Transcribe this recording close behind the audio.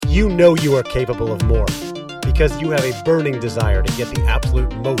You know you are capable of more because you have a burning desire to get the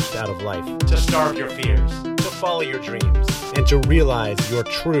absolute most out of life, to starve your fears, to follow your dreams, and to realize your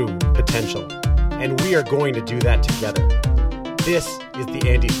true potential. And we are going to do that together. This is the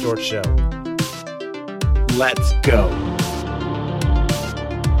Andy Storch Show. Let's go.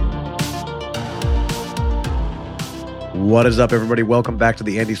 What is up, everybody? Welcome back to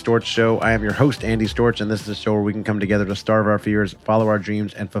the Andy Storch Show. I am your host, Andy Storch, and this is a show where we can come together to starve our fears, follow our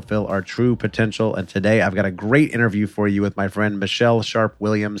dreams, and fulfill our true potential. And today, I've got a great interview for you with my friend Michelle Sharp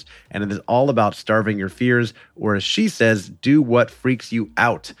Williams, and it is all about starving your fears, or as she says, do what freaks you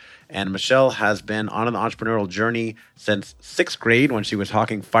out. And Michelle has been on an entrepreneurial journey since sixth grade when she was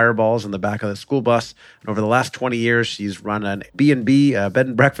hawking fireballs in the back of the school bus. And over the last 20 years, she's run an B&B, bed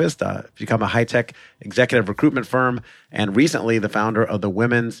and breakfast, become a high-tech executive recruitment firm, and recently the founder of the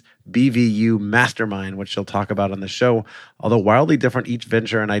Women's BVU Mastermind, which she'll talk about on the show. Although wildly different, each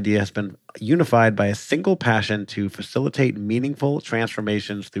venture and idea has been unified by a single passion to facilitate meaningful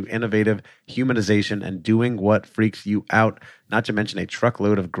transformations through innovative humanization and doing what freaks you out, not to mention a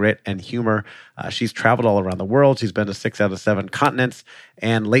truckload of grit and humor. She's traveled all around the world. She's been to 6 out of 7 continents.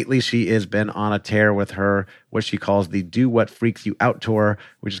 And lately she has been on a tear with her, what she calls the Do What Freaks You Out tour,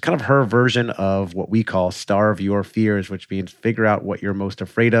 which is kind of her version of what we call starve your fears, which means figure out what you're most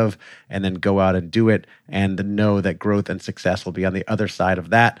afraid of and then go out and do it and know that growth and success will be on the other side of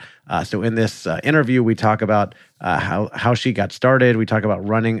that. So in this interview, we talk about how she got started. We talk about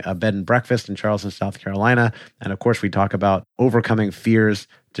running a bed and breakfast in Charleston, South Carolina. And of course, we talk about overcoming fears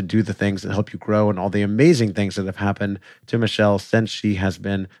to do the things that help you grow and all the amazing things that have happened to Michelle since she has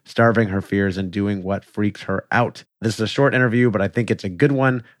been starving her fears and doing what freaks her out. This is a short interview, but I think it's a good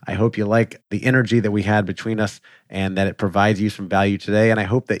one. I hope you like the energy that we had between us and that it provides you some value today. And I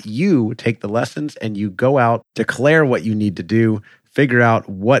hope that you take the lessons and you go out, declare what you need to do, figure out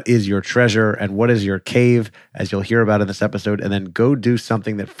what is your treasure and what is your cave, as you'll hear about in this episode, and then go do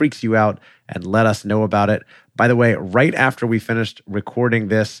something that freaks you out and let us know about it. By the way, right after we finished recording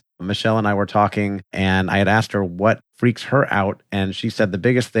this, Michelle and I were talking, and I had asked her what freaks her out. And she said the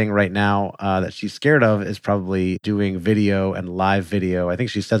biggest thing right now that she's scared of is probably doing video and live video. I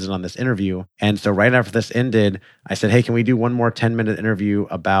think she says it on this interview. And so right after this ended, I said, hey, can we do one more 10-minute interview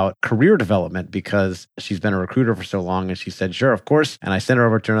about career development? Because she's been a recruiter for so long. And she said, sure, of course. And I sent her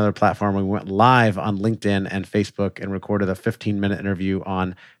over to another platform. We went live on LinkedIn and Facebook and recorded a 15-minute interview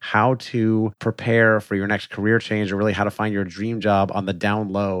on how to prepare for your next career change, or really how to find your dream job on the down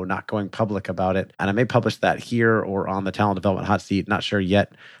low, not going public about it. And I may publish that here or on the Talent Development Hot Seat. Not sure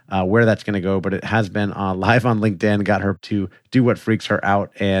yet where that's going to go, but it has been live on LinkedIn, got her to do what freaks her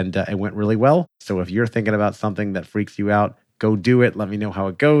out, and it went really well. So if you're thinking about something that freaks you out, go do it. Let me know how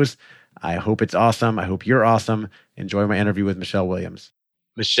it goes. I hope it's awesome. I hope you're awesome. Enjoy my interview with Michelle Williams.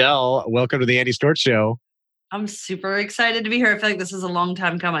 Michelle, welcome to the Andy Storch Show. I'm super excited to be here. I feel like this is a long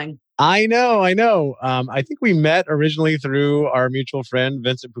time coming. I know. I think we met originally through our mutual friend,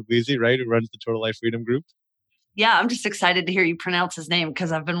 Vincent Puglisi, right? Who runs the Total Life Freedom Group. Yeah, I'm just excited to hear you pronounce his name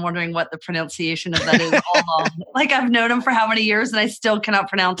because I've been wondering what the pronunciation of that is all along. Like, I've known him for how many years and I still cannot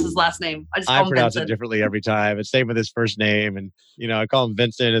pronounce his last name. I pronounce it differently every time. It's same with his first name. And, I call him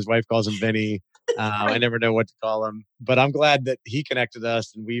Vincent. His wife calls him Vinny. I never know what to call him, but I'm glad that he connected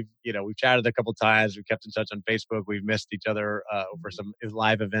us, and we've chatted a couple times. We've kept in touch on Facebook. We've missed each other over some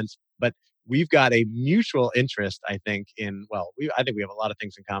live events, but we've got a mutual interest, I think, I think we have a lot of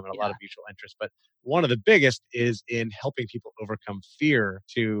things in common, a lot of mutual interests, but one of the biggest is in helping people overcome fear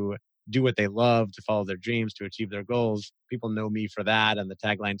to do what they love, to follow their dreams, to achieve their goals. People know me for that, and the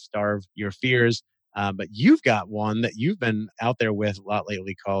tagline, Starve Your Fears. But you've got one that you've been out there with a lot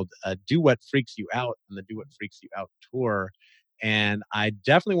lately called Do What Freaks You Out, and the Do What Freaks You Out tour. And I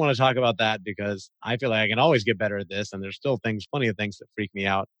definitely want to talk about that because I feel like I can always get better at this. And there's still plenty of things that freak me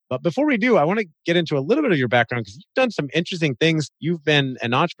out. But before we do, I want to get into a little bit of your background because you've done some interesting things. You've been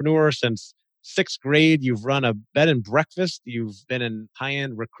an entrepreneur since sixth grade. You've run a bed and breakfast. You've been in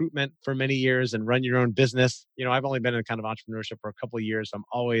high-end recruitment for many years and run your own business. I've only been in kind of entrepreneurship for a couple of years. So I'm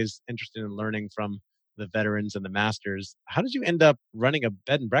always interested in learning from the veterans and the masters. How did you end up running a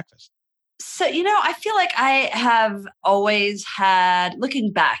bed and breakfast? So, I feel like I have always had,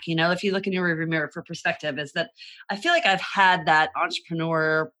 looking back, if you look in your rearview mirror for perspective, is that I feel like I've had that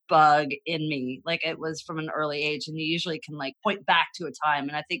entrepreneur bug in me. Like, it was from an early age, and you usually can point back to a time.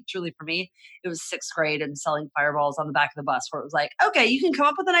 And I think truly for me, it was sixth grade and selling fireballs on the back of the bus, where it was like, okay, you can come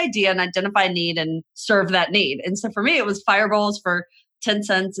up with an idea and identify a need and serve that need. And so for me, it was fireballs for 10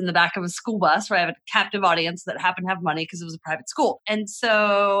 cents in the back of a school bus where I have a captive audience that happened to have money because it was a private school. And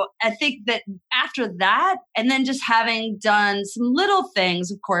so I think that after that, and then just having done some little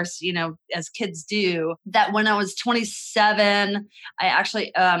things, of course, as kids do, that when I was 27, I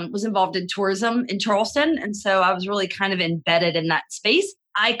actually was involved in tourism in Charleston. And so I was really kind of embedded in that space.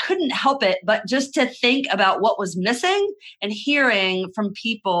 I couldn't help it, but just to think about what was missing and hearing from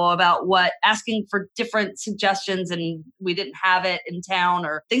people about asking for different suggestions, and we didn't have it in town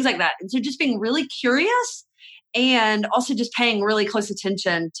or things like that. And so just being really curious and also just paying really close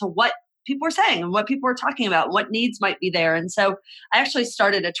attention to what people were saying and what people were talking about, what needs might be there. And so I actually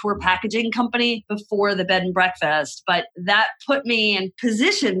started a tour packaging company before the bed and breakfast, but that put me and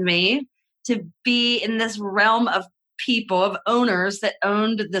positioned me to be in this realm of people, of owners that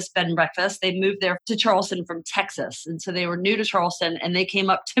owned this bed and breakfast. They moved there to Charleston from Texas. And so they were new to Charleston, and they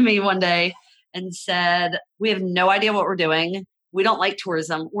came up to me one day and said, we have no idea what we're doing. We don't like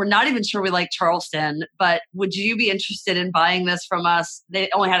tourism. We're not even sure we like Charleston, but would you be interested in buying this from us? They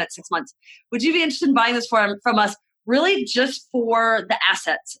only had it 6 months. Would you be interested in buying this from us really just for the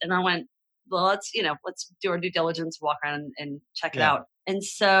assets? And I went, well, let's do our due diligence, walk around and check it out. And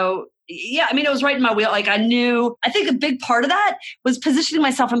so, it was right in my wheel. Like I think a big part of that was positioning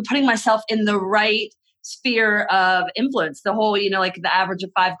myself and putting myself in the right sphere of influence. The whole, like the average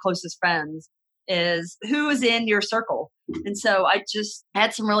of 5 closest friends is who is in your circle. And so I just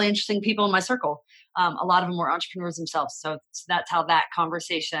had some really interesting people in my circle. A lot of them were entrepreneurs themselves. So that's how that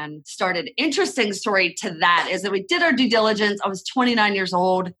conversation started. Interesting story to that is that we did our due diligence. I was 29 years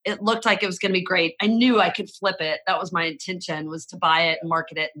old. It looked like it was going to be great. I knew I could flip it. That was my intention, was to buy it and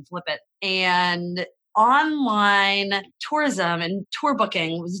market it and flip it. And online tourism and tour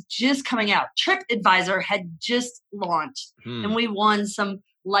booking was just coming out. TripAdvisor had just launched and we won some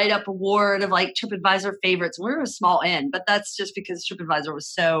light up award of like TripAdvisor favorites. We were a small inn, but that's just because TripAdvisor was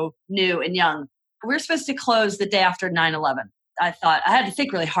so new and young. We were supposed to close the day after 9/11. I thought I had to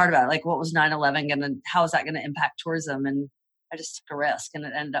think really hard about it, like what was 9/11 and how is that going to impact tourism? And I just took a risk, and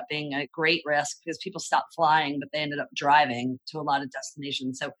it ended up being a great risk because people stopped flying, but they ended up driving to a lot of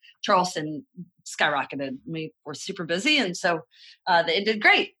destinations. So Charleston skyrocketed. We were super busy, and so it did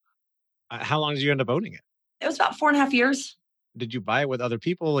great. How long did you end up owning it? It was about 4.5 years. Did you buy it with other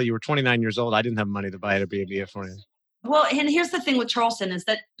people? You were 29 years old. I didn't have money to buy it at Airbnb for you. Well, and here's the thing with Charleston is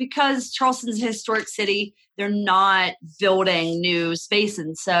that because Charleston's a historic city, they're not building new space.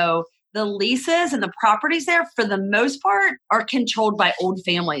 And so the leases and the properties there, for the most part, are controlled by old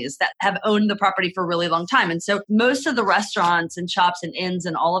families that have owned the property for a really long time. And so most of the restaurants and shops and inns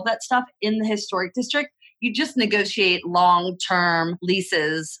and all of that stuff in the historic district, you just negotiate long-term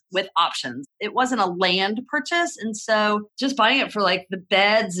leases with options. It wasn't a land purchase. And so just buying it for like the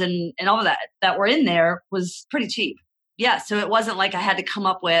beds and all of that were in there was pretty cheap. Yeah. So it wasn't like I had to come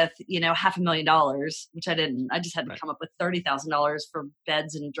up with, $500,000, which I didn't. I just had to come up with $30,000 for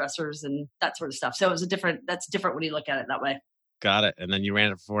beds and dressers and that sort of stuff. So it was that's different when you look at it that way. Got it. And then you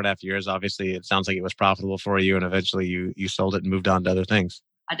ran it for 4.5 years. Obviously, it sounds like it was profitable for you. And eventually you sold it and moved on to other things.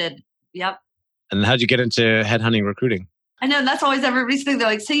 I did. Yep. And how'd you get into headhunting recruiting? I know that's always everybody's thing. They're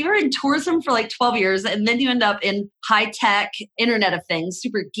like, so you were in tourism for like 12 years and then you end up in high tech Internet of Things,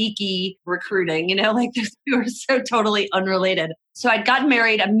 super geeky recruiting, like those two are so totally unrelated. So I'd gotten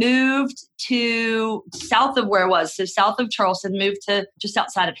married. I moved to south of where I was. So south of Charleston, moved to just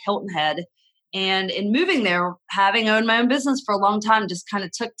outside of Hilton Head. And in moving there, having owned my own business for a long time, just kind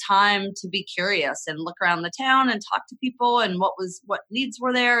of took time to be curious and look around the town and talk to people and what needs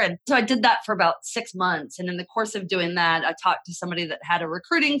were there. And so I did that for about 6 months. And in the course of doing that, I talked to somebody that had a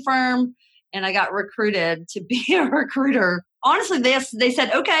recruiting firm and I got recruited to be a recruiter. Honestly, they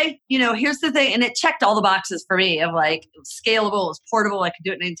said, okay, here's the thing. And it checked all the boxes for me of like, it was scalable, it was portable. I could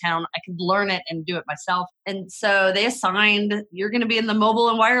do it in any town. I could learn it and do it myself. And so they assigned, you're going to be in the mobile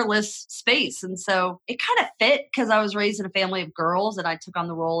and wireless space. And so it kind of fit because I was raised in a family of girls and I took on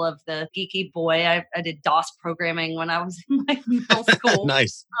the role of the geeky boy. I did DOS programming when I was in my middle school.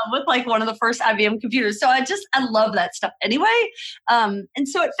 Nice. With like one of the first IBM computers. So I love that stuff anyway. And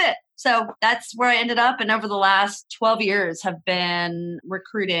so it fit. So that's where I ended up. And over the last 12 years have been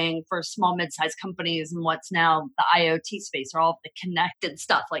recruiting for small, mid-sized companies and what's now the IoT space, or all of the connected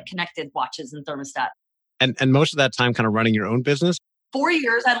stuff like connected watches and thermostat. And most of that time kind of running your own business? 4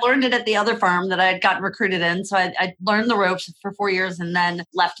 years. I learned it at the other firm that I had gotten recruited in. So I learned the ropes for 4 years and then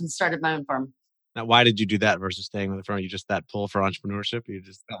left and started my own firm. Now, why did you do that versus staying with the firm? You just that pull for entrepreneurship? You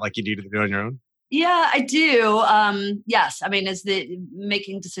just felt like you needed to do it on your own? Yeah, I do. Yes. I mean, is the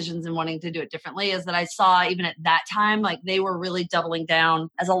making decisions and wanting to do it differently is that I saw even at that time, like they were really doubling down,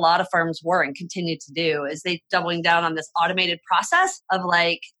 as a lot of firms were and continue to do, is they doubling down on this automated process of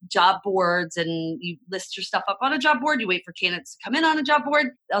like job boards, and you list your stuff up on a job board, you wait for candidates to come in on a job board.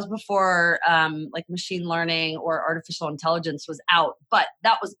 That was before like machine learning or artificial intelligence was out, but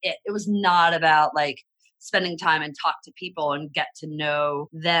that was it. It was not about like spending time and talk to people and get to know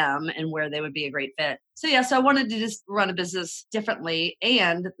them and where they would be a great fit. So yeah, so I wanted to just run a business differently.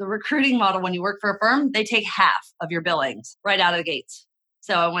 And the recruiting model, when you work for a firm, they take half of your billings right out of the gates.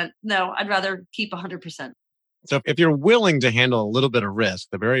 So I went, no, I'd rather keep 100%. So if you're willing to handle a little bit of risk,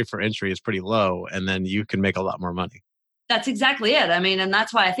 the barrier for entry is pretty low, and then you can make a lot more money. That's exactly it. I mean, and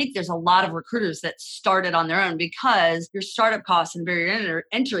that's why I think there's a lot of recruiters that started on their own, because your startup costs and barrier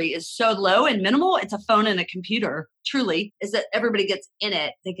entry is so low and minimal. It's a phone and a computer, truly, is that everybody gets in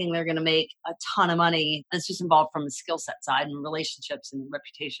it thinking they're going to make a ton of money. It's just involved from the skill set side and relationships and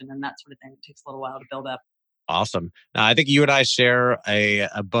reputation and that sort of thing. It takes a little while to build up. Awesome. Now, I think you and I share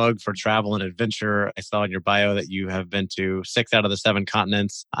a bug for travel and adventure. I saw in your bio that you have been to 6 out of the 7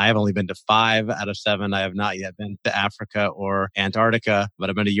 continents. I have only been to 5 out of 7. I have not yet been to Africa or Antarctica, but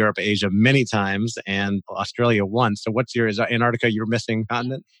I've been to Europe, Asia many times, and Australia once. So is Antarctica your missing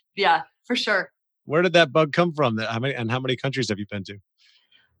continent? Yeah, for sure. Where did that bug come from? How many countries have you been to?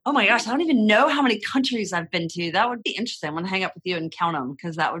 Oh my gosh, I don't even know how many countries I've been to. That would be interesting. I'm going to hang up with you and count them,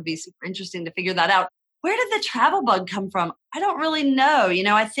 because that would be super interesting to figure that out. Where did the travel bug come from? I don't really know.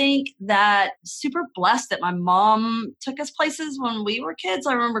 I think that super blessed that my mom took us places when we were kids.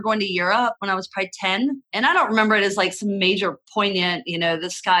 I remember going to Europe when I was probably 10. And I don't remember it as like some major poignant, the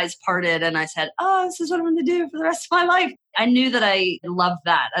skies parted and I said, oh, this is what I'm going to do for the rest of my life. I knew that I loved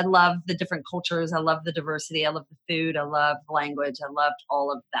that. I love the different cultures. I love the diversity. I love the food. I love the language. I loved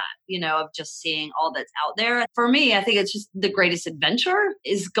all of that, of just seeing all that's out there. For me, I think it's just the greatest adventure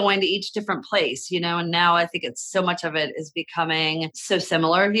is going to each different place, and now I think it's so much of it is becoming so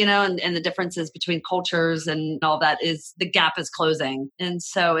similar, and the differences between cultures and all that is the gap is closing. And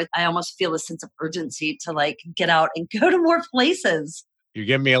so I almost feel a sense of urgency to like get out and go to more places. You're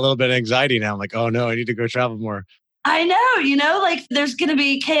giving me a little bit of anxiety now. I'm like, oh no, I need to go travel more. I know, like there's going to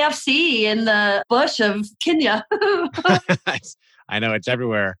be KFC in the bush of Kenya. I know, it's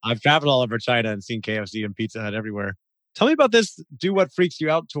everywhere. I've traveled all over China and seen KFC and Pizza Hut everywhere. Tell me about this Do What Freaks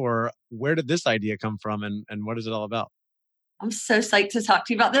You Out tour. Where did this idea come from and what is it all about? I'm so psyched to talk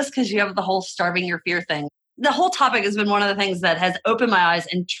to you about this because you have the whole starving your fear thing. The whole topic has been one of the things that has opened my eyes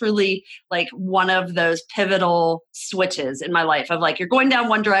and truly like one of those pivotal switches in my life of like, you're going down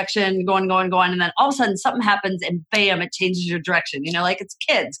one direction, going. And then all of a sudden something happens and bam, it changes your direction. Like it's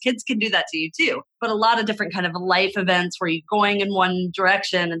kids. Kids can do that to you too. But a lot of different kind of life events where you're going in one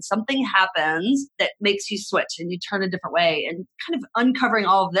direction and something happens that makes you switch and you turn a different way, and kind of uncovering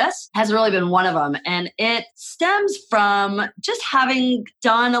all of this has really been one of them. And it stems from just having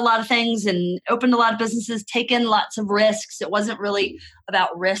done a lot of things and opened a lot of businesses, taken lots of risks. It wasn't really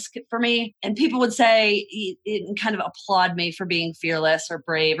about risk for me. And people would say and kind of applaud me for being fearless or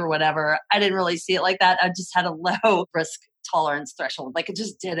brave or whatever. I didn't really see it like that. I just had a low risk tolerance threshold. Like it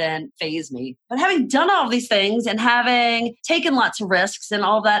just didn't faze me. But having done all of these things and having taken lots of risks and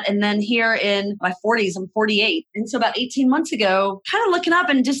all of that, and then here in my 40s, I'm 48. And so about 18 months ago, kind of looking up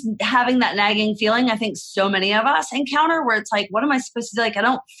and just having that nagging feeling I think so many of us encounter where it's like, what am I supposed to do? Like, I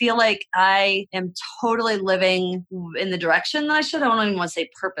don't feel like I am totally living in the direction that I should. I don't even want to say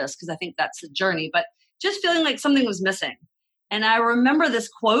purpose because I think that's the journey, but just feeling like something was missing. And I remember this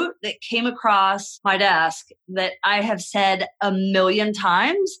quote that came across my desk that I have said a million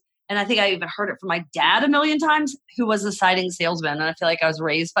times. And I think I even heard it from my dad a million times, who was a siding salesman. And I feel like I was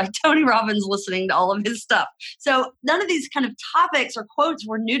raised by Tony Robbins listening to all of his stuff. So none of these kind of topics or quotes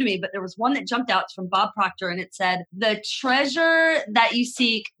were new to me, but there was one that jumped out from Bob Proctor and it said, the treasure that you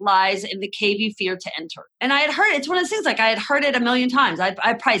seek lies in the cave you fear to enter. And I had heard it. It's one of those things like I had heard it a million times. I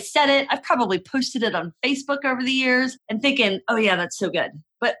probably said it. I've probably posted it on Facebook over the years and thinking, oh yeah, that's so good.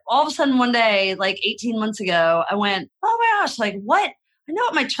 But all of a sudden one day, like 18 months ago, I went, oh my gosh, like what? I know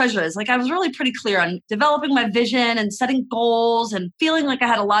what my treasure is. Like I was really pretty clear on developing my vision and setting goals and feeling like I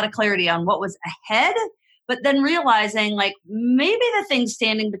had a lot of clarity on what was ahead, but then realizing like maybe the thing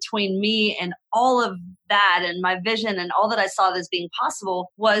standing between me and all of that and my vision and all that I saw as being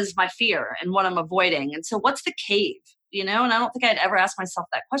possible was my fear and what I'm avoiding. And so what's the cave? And I don't think I'd ever asked myself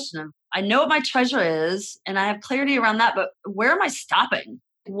that question. I know what my treasure is and I have clarity around that, but where am I stopping?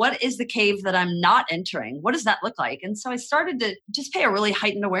 what is the cave that I'm not entering? What does that look like? And so I started to just pay a really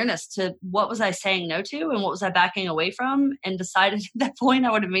heightened awareness to what was I saying no to and what was I backing away from, and decided at that point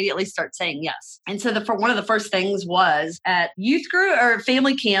I would immediately start saying yes. And so for one of the first things was at youth group or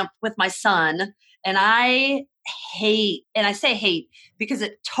family camp with my son. And I hate, and I say hate because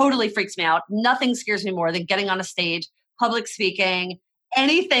it totally freaks me out. Nothing scares me more than getting on a stage, public speaking,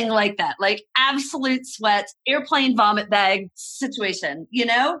 anything like that, like absolute sweat, airplane vomit bag situation,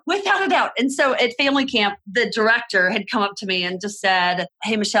 without a doubt. And so at family camp, the director had come up to me and just said,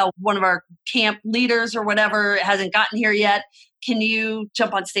 "Hey, Michelle, one of our camp leaders or whatever hasn't gotten here yet. Can you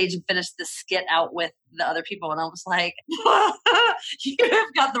jump on stage and finish this skit out with the other people?" And I was like, you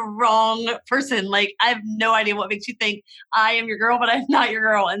have got the wrong person. Like, I have no idea what makes you think I am your girl, but I'm not your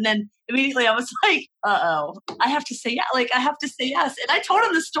girl. And then immediately I was like, uh-oh, I have to say, yeah, I have to say yes. And I told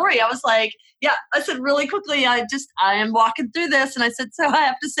him the story. I was like, yeah, I said really quickly, I am walking through this. And I said, so I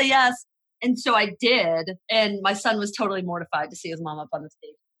have to say yes. And so I did. And my son was totally mortified to see his mom up on the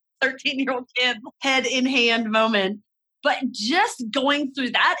stage. 13-year-old kid, head in hand moment. But just going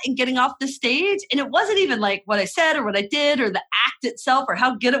through that and getting off the stage, and it wasn't even like what I said or what I did or the act itself or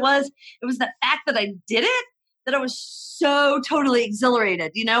how good it was. It was the fact that I did it, that I was so totally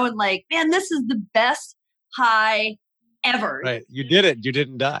exhilarated, and like, man, this is the best high ever. Right. You did it. You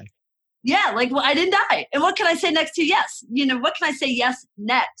didn't die. Yeah. Like, well, I didn't die. And what can I say next to yes? What can I say yes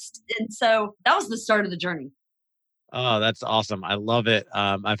next? And so that was the start of the journey. Oh, that's awesome. I love it.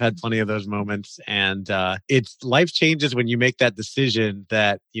 I've had plenty of those moments, and it's life changes when you make that decision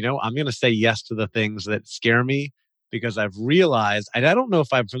that, I'm going to say yes to the things that scare me, because I've realized, and I don't know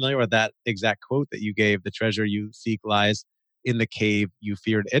if I'm familiar with that exact quote that you gave, "The treasure you seek lies in the cave you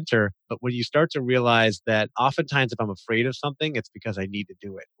fear to enter." But when you start to realize that oftentimes if I'm afraid of something, it's because I need to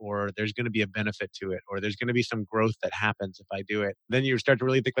do it, or there's going to be a benefit to it, or there's going to be some growth that happens if I do it. Then you start to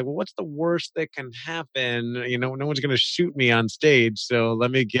really think like, well, what's the worst that can happen? No one's going to shoot me on stage, so let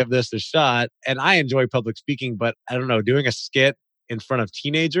me give this a shot. And I enjoy public speaking, but I don't know, doing a skit in front of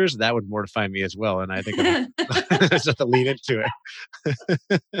teenagers, that would mortify me as well. And I think I just have to lean into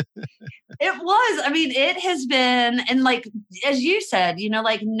it. It was. I mean, it has been, and like, as you said,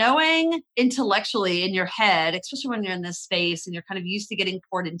 like knowing intellectually in your head, especially when you're in this space and you're kind of used to getting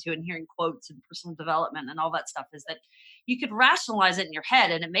poured into and hearing quotes and personal development and all that stuff, is that you could rationalize it in your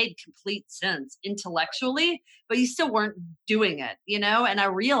head and it made complete sense intellectually, but you still weren't doing it, And I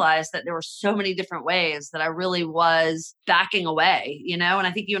realized that there were so many different ways that I really was backing away, And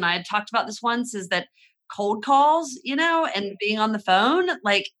I think you and I had talked about this once, is that cold calls, and being on the phone,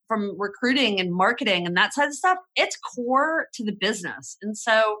 like from recruiting and marketing and that side of stuff, it's core to the business. And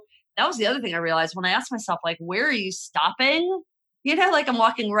so that was the other thing I realized when I asked myself, like, where are you stopping? Like I'm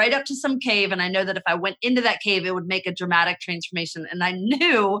walking right up to some cave, and I know that if I went into that cave, it would make a dramatic transformation. And I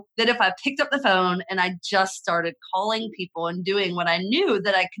knew that if I picked up the phone and I just started calling people and doing what I knew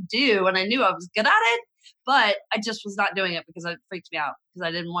that I could do, and I knew I was good at it, but I just was not doing it because it freaked me out, because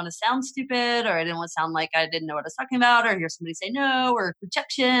I didn't want to sound stupid, or I didn't want to sound like I didn't know what I was talking about, or hear somebody say no, or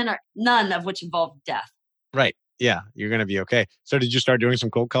rejection, or none of which involved death. Right. Yeah. You're going to be okay. So did you start doing some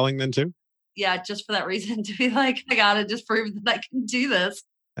cold calling then too? Yeah, just for that reason, to be like, I got to just prove that I can do this.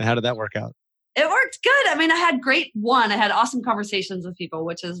 And how did that work out? It worked good. I mean, I had awesome conversations with people,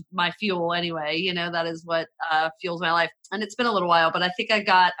 which is my fuel anyway. That is what fuels my life. And it's been a little while, but I think I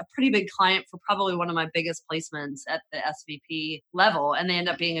got a pretty big client for probably one of my biggest placements at the SVP level. And they end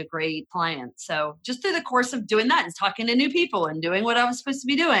up being a great client. So just through the course of doing that and talking to new people and doing what I was supposed to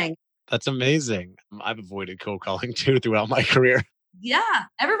be doing. That's amazing. I've avoided cold calling too throughout my career. Yeah.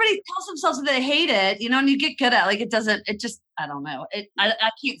 Everybody tells themselves that they hate it, and you get good at it. Like I don't know.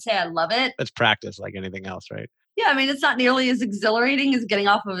 I can't say I love it. It's practice like anything else, right? Yeah. I mean, it's not nearly as exhilarating as getting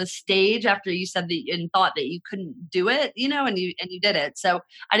off of a stage after you said that and thought that you couldn't do it, and you did it. So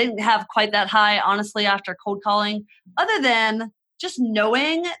I didn't have quite that high, honestly, after cold calling, other than just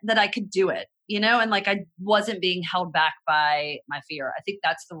knowing that I could do it. And like I wasn't being held back by my fear. I think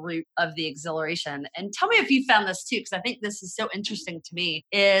that's the root of the exhilaration. And tell me if you found this too, because I think this is so interesting to me,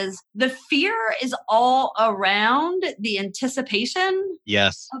 is the fear is all around the anticipation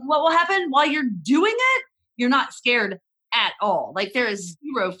yes. of what will happen while you're doing it. You're not scared at all. Like there is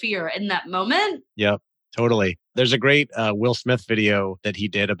zero fear in that moment. Yep, totally. There's a great Will Smith video that he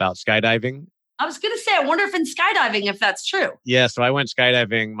did about skydiving. I was going to say, I wonder if in skydiving, if that's true. Yeah. So I went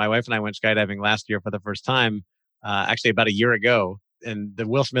skydiving. My wife and I went skydiving last year for the first time, actually about a year ago. And the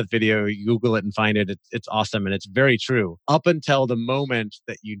Will Smith video, you Google it and find it. It's awesome. And it's very true. Up until the moment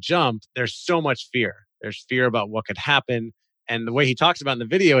that you jump, there's so much fear. There's fear about what could happen. And the way he talks about in the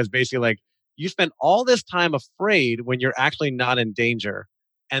video is basically like, you spend all this time afraid when you're actually not in danger.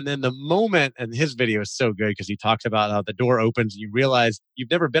 And then the moment, and his video is so good because he talks about how the door opens and you realize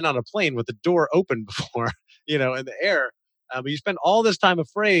you've never been on a plane with the door open before, in the air. But you spend all this time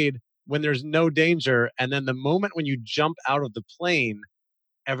afraid when there's no danger. And then the moment when you jump out of the plane,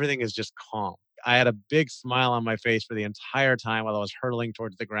 everything is just calm. I had a big smile on my face for the entire time while I was hurtling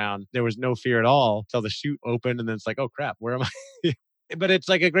towards the ground. There was no fear at all till the chute opened. And then it's like, oh crap, where am I? But it's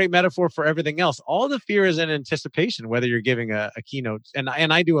like a great metaphor for everything else. All the fear is in anticipation, whether you're giving a keynote. And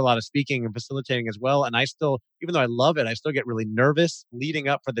I do a lot of speaking and facilitating as well. And I still, even though I love it, I still get really nervous leading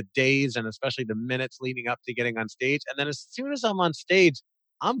up for the days and especially the minutes leading up to getting on stage. And then as soon as I'm on stage,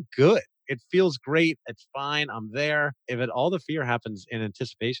 I'm good. It feels great. It's fine. I'm there. All the fear happens in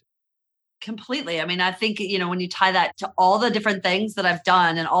anticipation. Completely. I mean, I think, when you tie that to all the different things that I've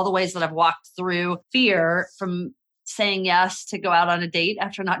done and all the ways that I've walked through fear, from saying yes to go out on a date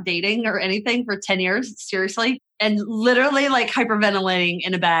after not dating or anything for 10 years, seriously, and literally like hyperventilating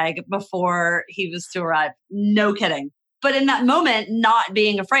in a bag before he was to arrive. No kidding. But in that moment, not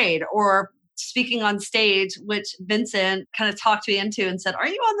being afraid, or speaking on stage, which Vincent kind of talked me into and said, are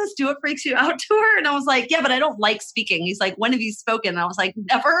you on this Do What Freaks You Out tour? And I was like, yeah, but I don't like speaking. He's like, when have you spoken? And I was like,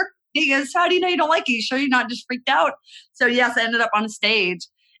 never. He goes, how do you know you don't like it? You sure you're not just freaked out? So yes, I ended up on stage.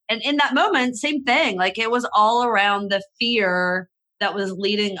 And in that moment, same thing. Like, it was all around the fear that was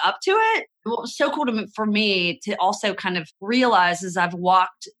leading up to it. What was so cool for me to also kind of realize as I've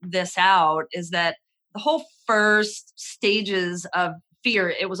walked this out is that the whole first stages of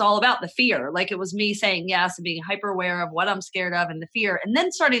fear, it was all about the fear. Like, it was me saying yes and being hyper aware of what I'm scared of and the fear. And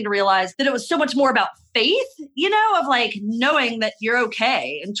then starting to realize that it was so much more about faith, of like knowing that you're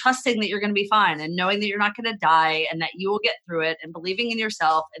okay and trusting that you're going to be fine and knowing that you're not going to die and that you will get through it and believing in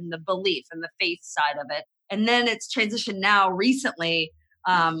yourself and the belief and the faith side of it. And then it's transitioned now recently,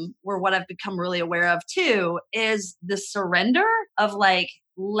 where what I've become really aware of too is the surrender of like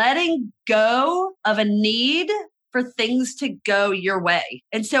letting go of a need for things to go your way.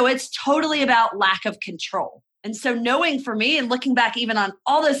 And so it's totally about lack of control. And so knowing for me and looking back even on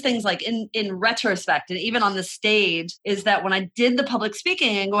all those things, like in retrospect and even on the stage, is that when I did the public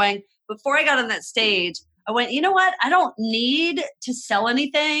speaking and going, before I got on that stage, I went, you know what? I don't need to sell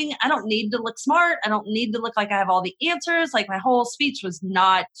anything. I don't need to look smart. I don't need to look like I have all the answers. Like, my whole speech was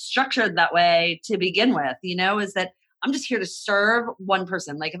not structured that way to begin with, is that I'm just here to serve one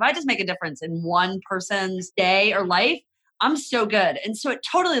person. Like, if I just make a difference in one person's day or life, I'm so good. And so it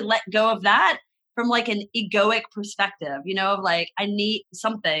totally let go of that from like an egoic perspective, of like, I need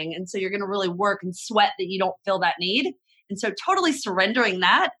something. And so you're going to really work and sweat that you don't feel that need. And so totally surrendering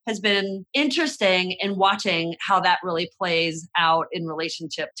that has been interesting, and watching how that really plays out in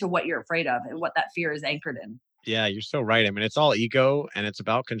relationship to what you're afraid of and what that fear is anchored in. Yeah, you're so right. I mean, it's all ego and it's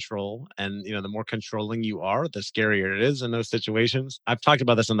about control. And, the more controlling you are, the scarier it is in those situations. I've talked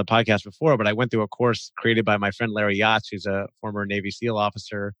about this on the podcast before, but I went through a course created by my friend Larry Yachts, who's a former Navy SEAL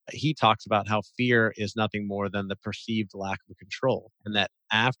officer. He talks about how fear is nothing more than the perceived lack of control. And that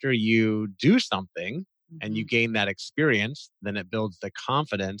after you do something and you gain that experience, then it builds the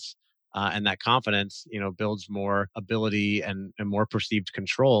confidence. And that confidence, builds more ability and more perceived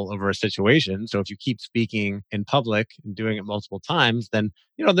control over a situation. So if you keep speaking in public and doing it multiple times, then,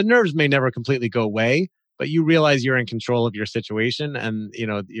 the nerves may never completely go away, but you realize you're in control of your situation. And,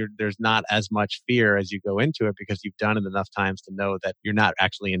 there's not as much fear as you go into it because you've done it enough times to know that you're not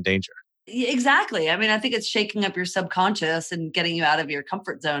actually in danger. Exactly. I mean, I think it's shaking up your subconscious and getting you out of your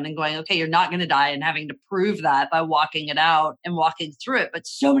comfort zone and going, okay, you're not going to die, and having to prove that by walking it out and walking through it. But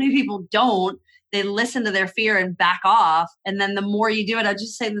so many people don't. They listen to their fear and back off. And then the more you do it, I was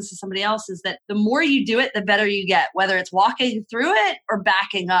just saying this to somebody else, is that the more you do it, the better you get, whether it's walking through it or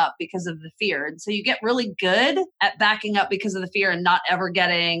backing up because of the fear. And so you get really good at backing up because of the fear and not ever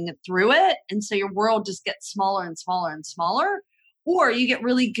getting through it. And so your world just gets smaller and smaller and smaller. Or you get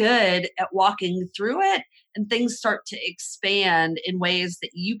really good at walking through it and things start to expand in ways that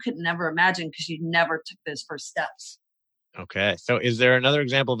you could never imagine because you never took those first steps. Okay. So is there another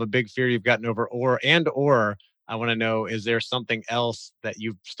example of a big fear you've gotten over, or I want to know, is there something else that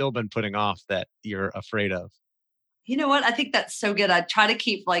you've still been putting off that you're afraid of? You know what? I think that's so good. I try to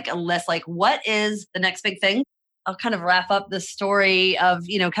keep like a list, like what is the next big thing? I'll kind of wrap up the story of,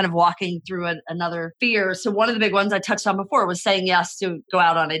 kind of walking through another fear. So one of the big ones I touched on before was saying yes to go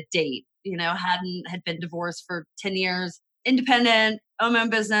out on a date. Had been divorced for 10 years, independent, own my own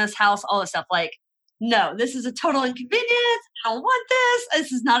business, house, all this stuff. Like, no, this is a total inconvenience. I don't want this.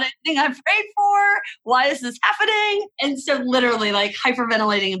 This is not anything I prayed for. Why is this happening? And so literally like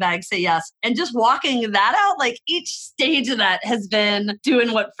hyperventilating a bag, say yes. And just walking that out, like each stage of that has been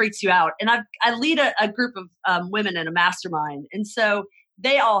doing what freaks you out. And I lead a group of women in a mastermind. And so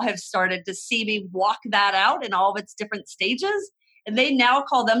they all have started to see me walk that out in all of its different stages. And they now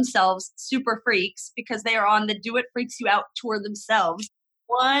call themselves super freaks because they are on the Do It Freaks You Out tour themselves.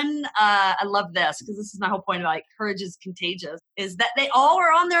 One, I love this because this is my whole point about like courage is contagious, is that they all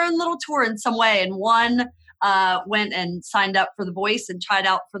are on their own little tour in some way. And one went and signed up for The Voice and tried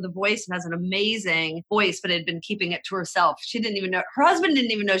out for The Voice and has an amazing voice, but had been keeping it to herself. She didn't even know, her husband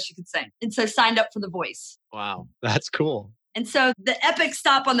didn't even know she could sing. And so signed up for The Voice. Wow, that's cool. And so the epic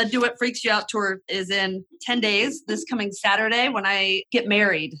stop on the Do It Freaks You Out tour is in 10 days, this coming Saturday, when I get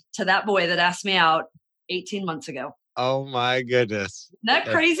married to that boy that asked me out 18 months ago. Oh my goodness. Isn't that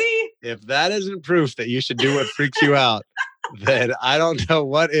crazy? If that isn't proof that you should do what freaks you out, then I don't know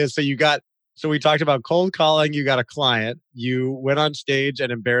what is. So we talked about cold calling. You got a client. You went on stage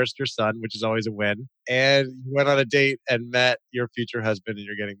and embarrassed your son, which is always a win. And you went on a date and met your future husband and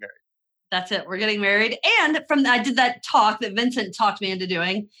you're getting married. That's it. We're getting married. And I did that talk that Vincent talked me into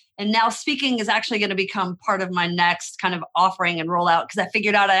doing. And now speaking is actually going to become part of my next kind of offering and rollout because I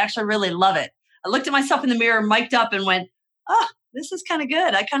figured out I actually really love it. I looked at myself in the mirror, mic'd up and went, oh, this is kind of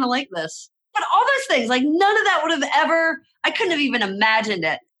good. I kind of like this. But all those things, like none of that would have I couldn't have even imagined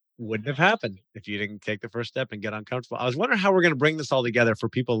it. Wouldn't have happened if you didn't take the first step and get uncomfortable. I was wondering how we're going to bring this all together for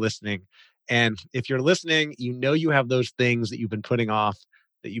people listening. And if you're listening, you know you have those things that you've been putting off,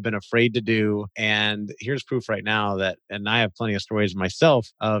 that you've been afraid to do. And here's proof right now and I have plenty of stories myself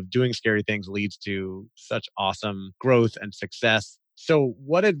of doing scary things leads to such awesome growth and success. So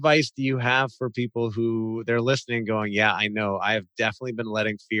what advice do you have for people who they're listening going, yeah, I know I have definitely been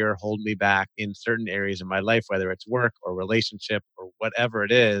letting fear hold me back in certain areas of my life, whether it's work or relationship or whatever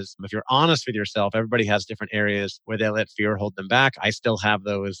it is. If you're honest with yourself, everybody has different areas where they let fear hold them back. I still have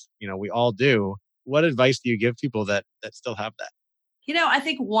those, we all do. What advice do you give people that still have that? I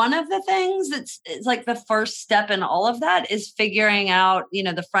think one of the things it's like the first step in all of that is figuring out,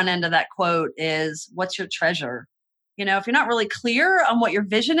 the front end of that quote is what's your treasure? If you're not really clear on what your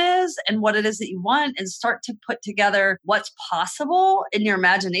vision is and what it is that you want and start to put together what's possible in your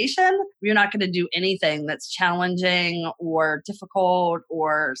imagination, you're not going to do anything that's challenging or difficult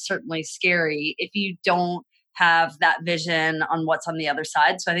or certainly scary if you don't have that vision on what's on the other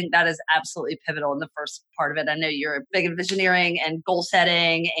side. So I think that is absolutely pivotal in the first part of it. I know you're big in visioneering and goal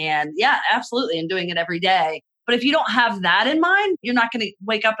setting and yeah, absolutely. And doing it every day. But if you don't have that in mind, you're not going to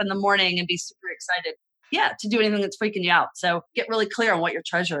wake up in the morning and be super excited. Yeah, to do anything that's freaking you out. So get really clear on what your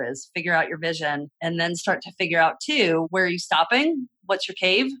treasure is, figure out your vision, and then start to figure out too, where are you stopping? What's your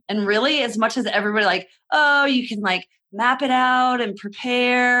cave? And really, as much as everybody you can map it out and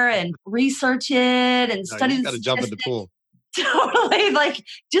prepare and research it and study. You got to jump in the pool. Totally.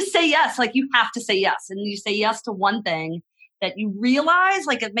 Just say yes. You have to say yes. And you say yes to one thing that you realize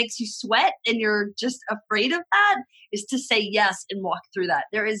it makes you sweat and you're just afraid of that is to say yes and walk through that.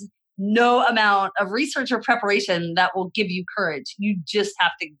 There is no amount of research or preparation that will give you courage. You just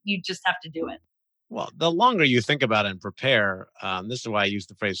have to do it. Well, the longer you think about it and prepare, this is why I use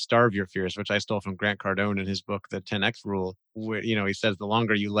the phrase starve your fears, which I stole from Grant Cardone in his book, The 10X Rule, where, he says the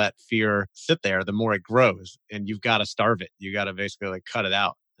longer you let fear sit there, the more it grows and you've got to starve it. You got to basically cut it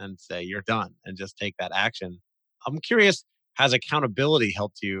out and say, you're done and just take that action. I'm curious, has accountability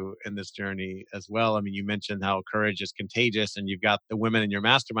helped you in this journey as well? I mean, you mentioned how courage is contagious and you've got the women in your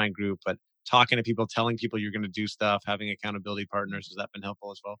mastermind group, but talking to people, telling people you're going to do stuff, having accountability partners, has that been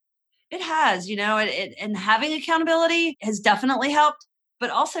helpful as well? It has, and having accountability has definitely helped. But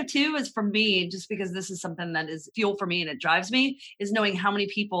also too, is for me, just because this is something that is fuel for me and it drives me, is knowing how many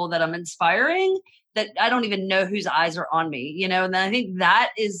people that I'm inspiring that I don't even know whose eyes are on me, and then I think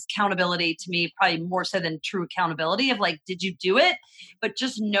that is accountability to me, probably more so than true accountability of did you do it? But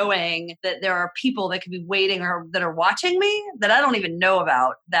just knowing that there are people that could be waiting or that are watching me that I don't even know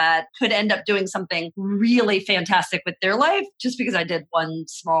about that could end up doing something really fantastic with their life just because I did one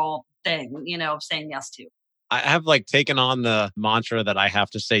small thing, of saying yes to. I have taken on the mantra that I have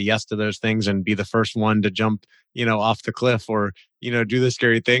to say yes to those things and be the first one to jump, off the cliff or, do the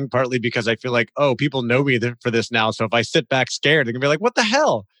scary thing, partly because I feel people know me for this now. So if I sit back scared, they're gonna be like, what the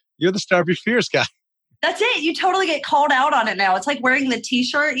hell? You're the Starve Your Fears guy. That's it. You totally get called out on it now. It's like wearing the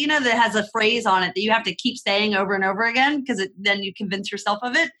t-shirt, that has a phrase on it that you have to keep saying over and over again because then you convince yourself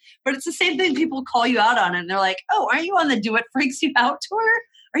of it. But it's the same thing. People call you out on it and they're like, oh, aren't you on the Do It Freaks You Out tour?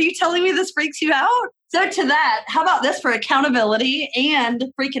 Are you telling me this freaks you out? So to that, how about this for accountability and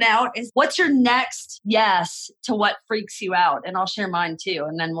freaking out is what's your next yes to what freaks you out? And I'll share mine too.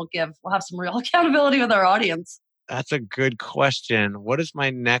 And then we'll have some real accountability with our audience. That's a good question. What is my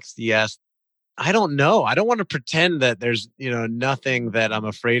next yes? I don't know. I don't want to pretend that there's, nothing that I'm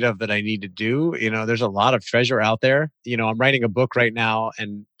afraid of that I need to do. There's a lot of treasure out there. I'm writing a book right now,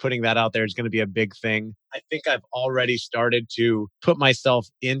 and putting that out there is going to be a big thing. I think I've already started to put myself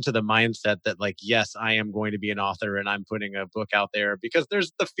into the mindset that like, yes, I am going to be an author and I'm putting a book out there, because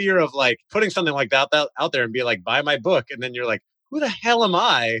there's the fear of like putting something like that out there and be like, buy my book. And then you're like, who the hell am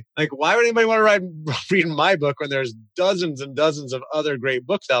I? Like, why would anybody want to read my book when there's dozens and dozens of other great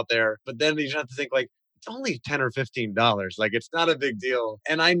books out there? But then you just have to think like, it's only $10 or $15. Like, it's not a big deal.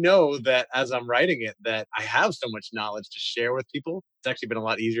 And I know that as I'm writing it, that I have so much knowledge to share with people. It's actually been a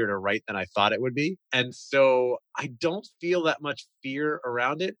lot easier to write than I thought it would be. And so I don't feel that much fear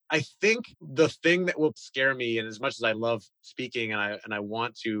around it. I think the thing that will scare me, and as much as I love speaking and I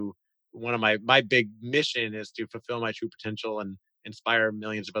want to, one of my big mission is to fulfill my true potential and inspire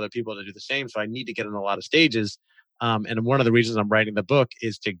millions of other people to do the same. So I need to get on a lot of stages. And one of the reasons I'm writing the book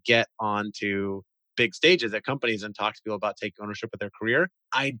is to get onto big stages at companies and talk to people about taking ownership of their career.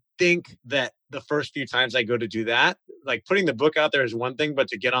 I think that the first few times I go to do that, like putting the book out there is one thing, but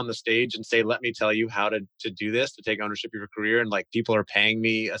to get on the stage and say, let me tell you how to do this, to take ownership of your career. And like people are paying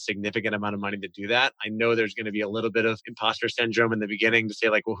me a significant amount of money to do that. I know there's going to be a little bit of imposter syndrome in the beginning to say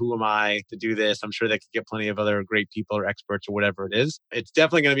like, well, who am I to do this? I'm sure they could get plenty of other great people or experts or whatever it is. It's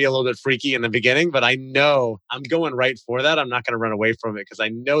definitely going to be a little bit freaky in the beginning, but I know I'm going right for that. I'm not going to run away from it, because I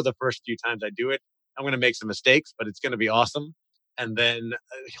know the first few times I do it, I'm going to make some mistakes, but it's going to be awesome. And then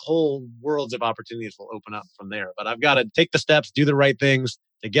whole worlds of opportunities will open up from there. But I've got to take the steps, do the right things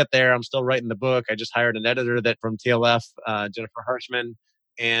to get there. I'm still writing the book. I just hired an editor from TLF, Jennifer Hirschman,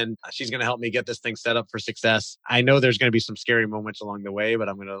 and she's going to help me get this thing set up for success. I know there's going to be some scary moments along the way, but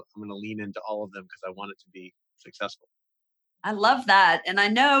I'm going to lean into all of them because I want it to be successful. I love that. And I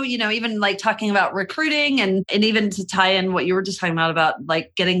know, even like talking about recruiting and even to tie in what you were just talking about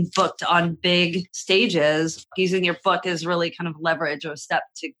like getting booked on big stages, using your book as really kind of leverage or a step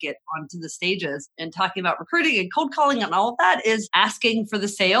to get onto the stages, and talking about recruiting and cold calling and all of that is asking for the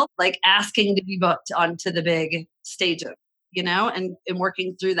sale, like asking to be booked onto the big stages, and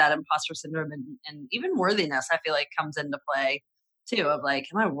working through that imposter syndrome and even worthiness, I feel like comes into play too, of like,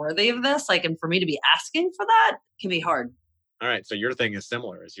 am I worthy of this? Like, and for me to be asking for that can be hard. All right. So your thing is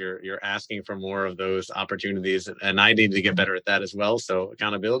similar, is you're asking for more of those opportunities, and I need to get better at that as well. So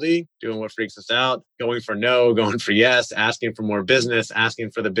accountability, doing what freaks us out, going for no, going for yes, asking for more business,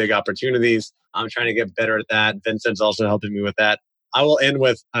 asking for the big opportunities. I'm trying to get better at that. Vincent's also helping me with that. I will end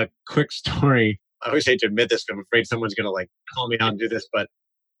with a quick story. I always hate to admit this, but I'm afraid someone's going to like call me out and do this. But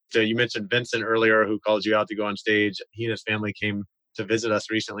so you mentioned Vincent earlier, who called you out to go on stage. He and his family came to visit us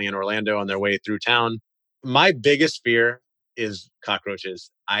recently in Orlando on their way through town. My biggest fear is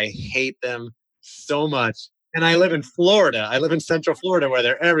cockroaches. I hate them so much. And I live in Florida. I live in Central Florida, where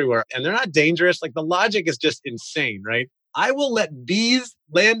they're everywhere, and they're not dangerous. Like, the logic is just insane, right? I will let bees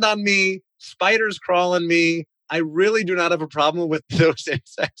land on me, spiders crawl on me. I really do not have a problem with those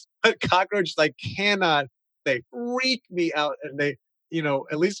insects, but cockroaches, I cannot. They freak me out. And they,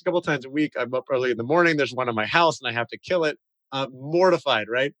 at least a couple times a week, I'm up early in the morning. There's one in my house and I have to kill it. Mortified,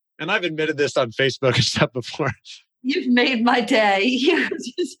 right? And I've admitted this on Facebook and stuff before. You've made my day.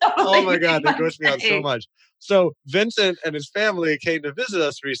 Oh my God, they gross me out so much. So Vincent and his family came to visit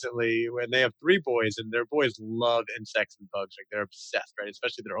us recently, when they have 3 boys, and their boys love insects and bugs. Like, they're obsessed, right?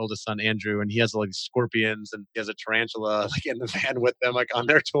 Especially their oldest son, Andrew, and he has like scorpions, and he has a tarantula like in the van with them, like on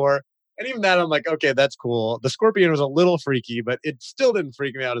their tour. And even that, I'm like, okay, that's cool. The scorpion was a little freaky, but it still didn't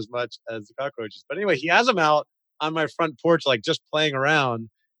freak me out as much as the cockroaches. But anyway, he has them out on my front porch, like just playing around,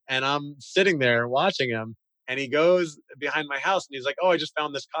 and I'm sitting there watching him. And he goes behind my house and he's like, oh, I just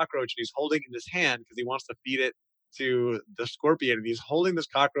found this cockroach. And he's holding it in his hand because he wants to feed it to the scorpion. And he's holding this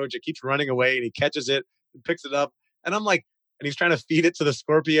cockroach. It keeps running away, and he catches it and picks it up. And I'm like, and he's trying to feed it to the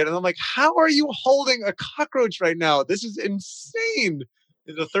scorpion. And I'm like, how are you holding a cockroach right now? This is insane.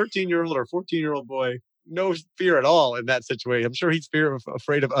 It's a 13-year-old or 14-year-old boy. No fear at all in that situation. I'm sure he's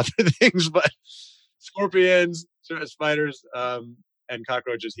afraid of other things, but scorpions, spiders, and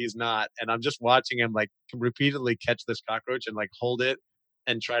cockroaches, he's not. And I'm just watching him like repeatedly catch this cockroach and like hold it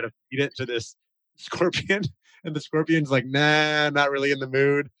and try to feed it to this scorpion. And the scorpion's like, nah, not really in the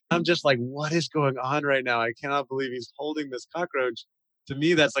mood. I'm just like, what is going on right now? I cannot believe he's holding this cockroach. To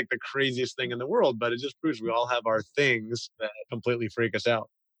me, that's like the craziest thing in the world, but it just proves we all have our things that completely freak us out.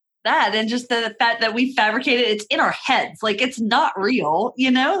 That, and just the fact that we fabricated, it's in our heads. Like, it's not real,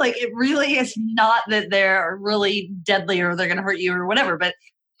 like it really is not that they're really deadly or they're going to hurt you or whatever, but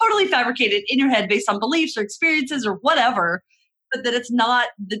totally fabricated in your head based on beliefs or experiences or whatever. but that it's not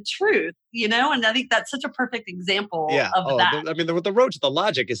the truth, And I think that's such a perfect example of that. The road to the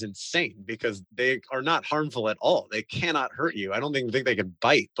logic is insane because they are not harmful at all. They cannot hurt you. I don't even think they can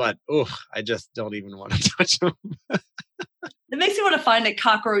bite, but I just don't even want to touch them. It makes me want to find a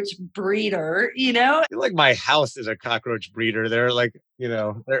cockroach breeder, I feel like my house is a cockroach breeder. They're like,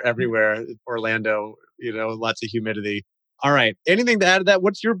 they're everywhere. Orlando, lots of humidity. All right. Anything to add to that?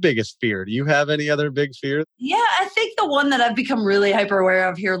 What's your biggest fear? Do you have any other big fear? Yeah, I think the one that I've become really hyper aware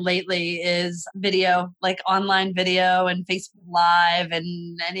of here lately is video, like online video and Facebook Live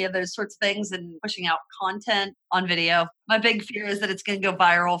and any of those sorts of things and pushing out content on video. My big fear is that it's going to go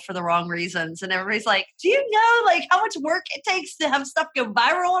viral for the wrong reasons. And everybody's like, do you know how much work it takes to have stuff go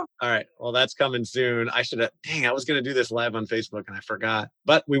viral? All right. Well, that's coming soon. I was going to do this live on Facebook and I forgot.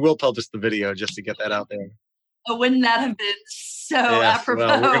 But we will publish the video just to get that out there. Oh, wouldn't that have been so apropos?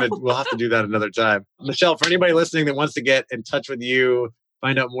 Well, we'll have to do that another time. Michelle, for anybody listening that wants to get in touch with you,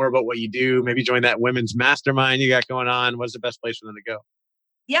 find out more about what you do, maybe join that women's mastermind you got going on, what's the best place for them to go?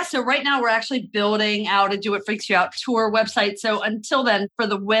 Yeah, so right now we're actually building out a Do What Freaks You Out tour website. So until then, for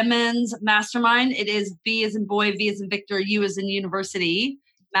the women's mastermind, it is B as in boy, V as in Victor, U as in university,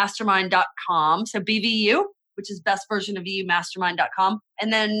 mastermind.com. So BVU, which is best version of you, mastermind.com.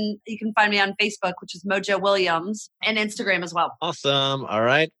 And then you can find me on Facebook, which is Mojo Williams, and Instagram as well. Awesome. All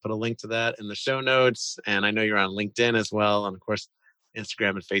right. Put a link to that in the show notes. And I know you're on LinkedIn as well. And of course,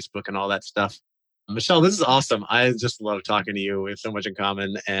 Instagram and Facebook and all that stuff. Michelle, this is awesome. I just love talking to you. We have so much in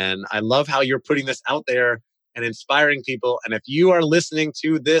common. And I love how you're putting this out there and inspiring people. And if you are listening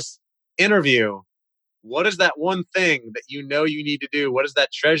to this interview, what is that one thing that you need to do? What is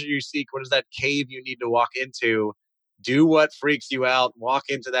that treasure you seek? What is that cave you need to walk into? Do what freaks you out. Walk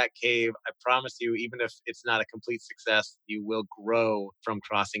into that cave. I promise you, even if it's not a complete success, you will grow from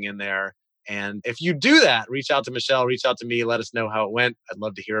crossing in there. And if you do that, reach out to Michelle, reach out to me, let us know how it went. I'd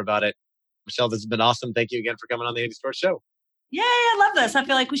love to hear about it. Michelle, this has been awesome. Thank you again for coming on the Andy Storch Show. Yeah, I love this. I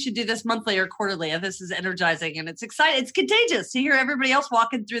feel like we should do this monthly or quarterly. This is energizing and it's exciting. It's contagious to hear everybody else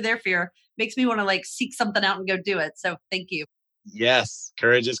walking through their fear. Makes me want to seek something out and go do it. So thank you. Yes,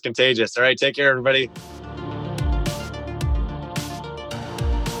 courage is contagious. All right, take care, everybody.